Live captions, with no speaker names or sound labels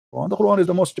Quran. The Quran is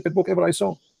the most stupid book ever I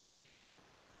saw.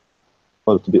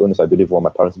 Well, to be honest, I believe what my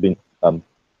parents have been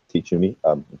teaching me,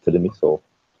 telling me. So,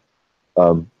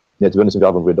 yeah, to be honest, I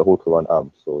haven't read the whole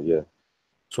Quran. So yeah.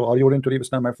 So are you willing to leave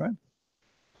Islam, my friend?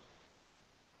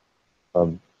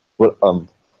 Well,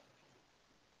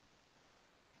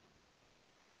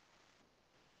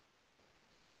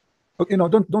 okay, no,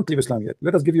 don't leave Islam yet.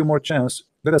 Let us give you more chance.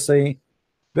 Let us see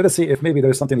if maybe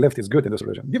there is something left is good in this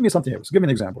religion. Give me something else. Give me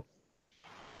an example.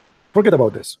 Forget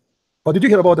about this. But did you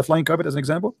hear about the flying carpet as an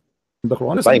example in the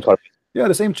Quran? the flying carpet. Yeah,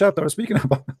 the same chapter speaking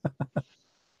about.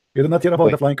 You did not hear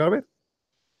about the flying carpet?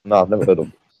 No, I've never heard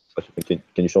of such a thing.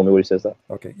 Can you show me where it says that?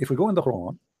 Okay, if we go in the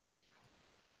Quran,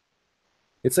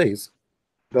 it says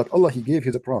that Allah, he gave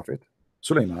his prophet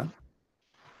Sulaiman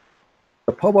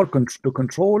the power to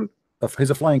control of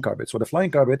his flying carpet. So the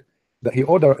flying carpet that he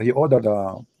ordered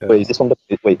wait, is this from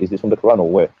the Quran or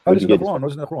where? This is the Quran.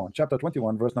 This is the Quran, chapter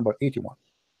 21, verse number 81.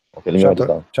 Okay, let me write this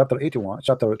down.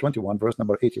 Chapter 21, verse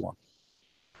number 81.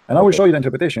 And I will show you the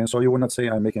interpretation, so you will not say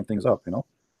I'm making things up. You know,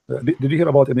 did you hear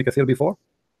about Ibn Kathir before?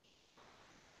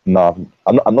 No,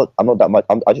 I'm not that much.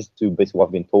 I just do basically what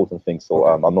I've been told and things. So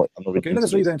I'm not really. Okay, let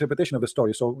us read the interpretation of the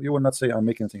story, so you will not say I'm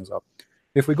making things up.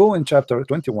 If we go in chapter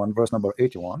 21, verse number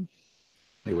 81,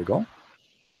 here we go.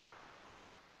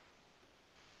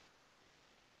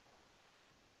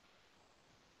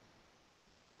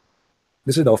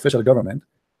 This is the official government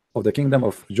of the Kingdom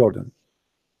of Jordan.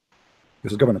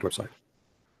 This is government website.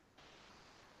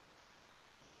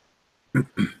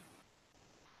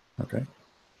 Okay.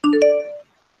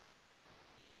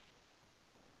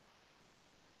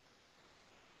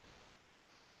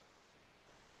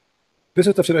 This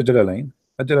is Tafsir al-Jalalain.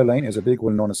 Al-Jalalain is a big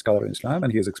well-known scholar in Islam,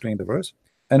 and he has explained the verse.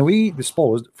 And we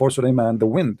disposed for Sulaiman the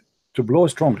wind to blow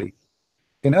strongly.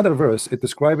 In other verse, it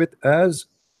describes it as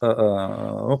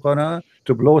to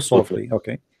blow softly.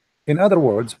 Okay. In other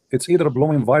words, it's either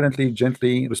blowing violently,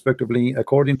 gently, respectively,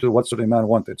 according to what Sulaiman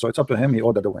wanted. So it's up to him. He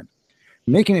ordered the wind,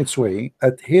 making its way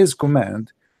at his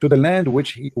command to the land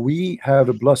which we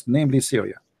have blessed, namely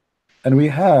Syria, and we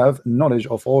have knowledge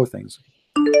of all things.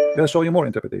 I'll show you more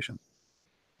interpretation.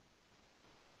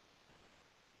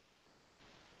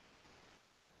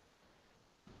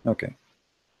 Okay.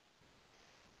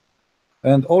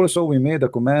 And also we made a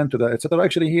command to the etc.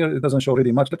 Actually, here it doesn't show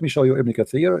really much. Let me show you Ibn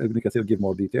Kathir. Ibn Kathir give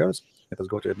more details. Let us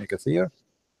go to Ibn Kathir.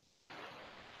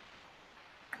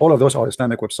 All of those are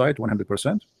Islamic website,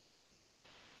 100%.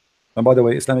 And by the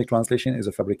way, Islamic translation is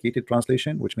a fabricated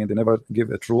translation, which means they never give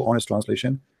a true, honest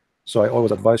translation. So I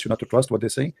always advise you not to trust what they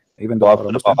say, even though I've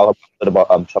heard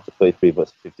about chapter 33,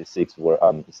 verse 56, where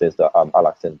it says that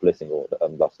Allah sends blessing or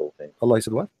that sort of thing. Allah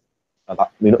said what?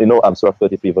 Surah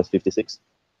 33, verse 56.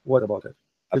 What about it?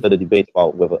 After the debate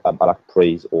about whether Allah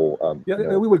prays or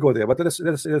yeah, we will go there, but let's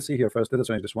see here first. Let us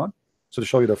change this one. So to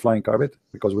show you the flying carpet,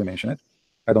 because we mention it.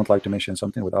 I don't like to mention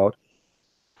something without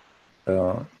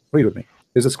read with me.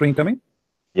 Is the screen coming?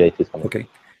 Yeah, it is coming. Okay.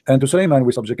 And to Sulaiman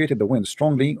we subjugated the wind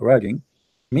strongly, ragging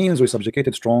means we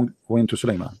subjugated strong wind to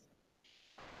Sulaiman.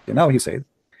 Okay, now he said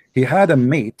he had a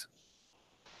mat,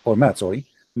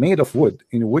 made of wood,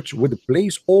 in which would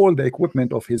place all the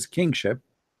equipment of his kingship,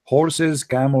 horses,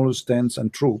 camels, tents,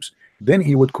 and troops. Then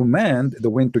he would command the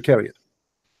wind to carry it,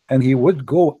 and he would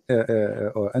go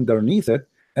underneath it,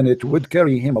 and it would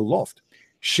carry him aloft,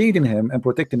 shading him and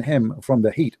protecting him from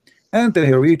the heat until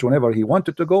he reached whenever he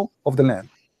wanted to go of the land.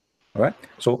 All right.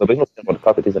 So the business is about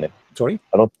carpet, isn't it? Sorry,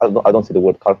 I don't see the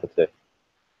word carpet there.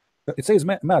 It says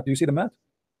mat. Do you see the mat?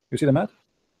 You see the mat?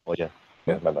 Oh yeah.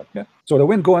 Yeah. Yeah. So the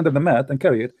wind go under the mat and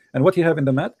carry it. And what he have in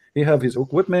the mat? He have his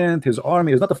equipment, his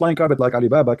army. It's not a flying carpet like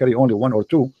Alibaba carry only one or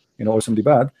two, or something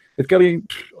bad. It carry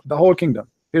the whole kingdom.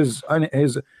 His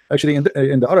actually in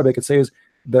the Arabic it says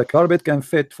the carpet can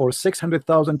fit for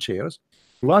 600,000 chairs,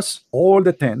 plus all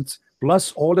the tents,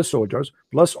 plus all the soldiers,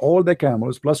 plus all the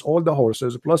camels, plus all the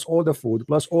horses, plus all the food,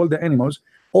 plus all the animals.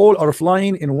 All are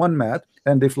flying in one mat,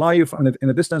 and they fly in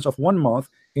a distance of 1 month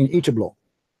in each blow.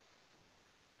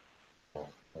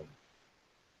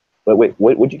 Wait,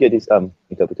 where would you get these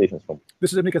interpretations from?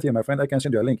 This is Ibn Kathir, my friend. I can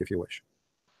send you a link if you wish.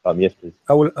 Yes, please.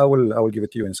 I will give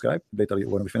it to you in Skype later.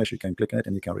 When we finish, you can click on it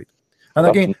and you can read. And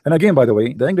again, by the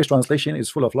way, the English translation is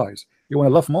full of lies. You want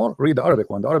to laugh more? Read the Arabic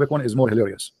one. The Arabic one is more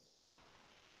hilarious.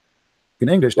 In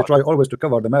English, they try always to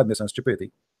cover the madness and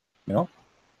stupidity,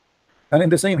 And in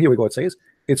the same, here we go. It says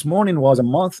its morning was a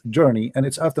month journey, and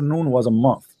its afternoon was a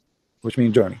month, which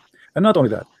means journey. And not only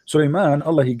that, Sulaiman,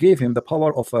 Allah, he gave him the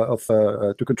power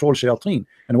to control Shayiten.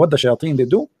 And what the Shayiten they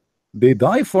do? They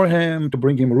dive for him to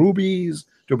bring him rubies,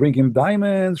 to bring him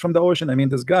diamonds from the ocean. I mean,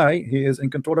 this guy, he is in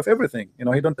control of everything. He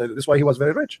don't. That's why he was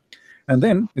very rich. And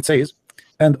then it says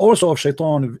and also of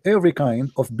Shaytan, every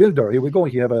kind of builder. Here we go.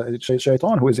 He have a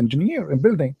Shaytan who is engineer in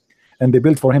building, and they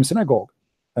built for him synagogue.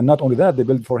 And not only that, they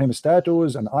built for him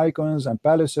statues and icons and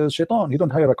palaces. Shaitan, he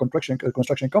don't hire a construction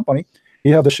company.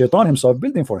 He have the Shaitan himself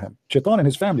building for him. Shaitan and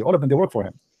his family, all of them, they work for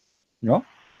him. You know.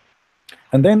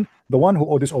 And then the one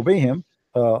who disobey him,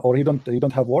 or he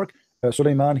don't have work,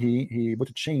 Suleiman, he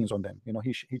put chains on them. You know,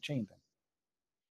 he chained them.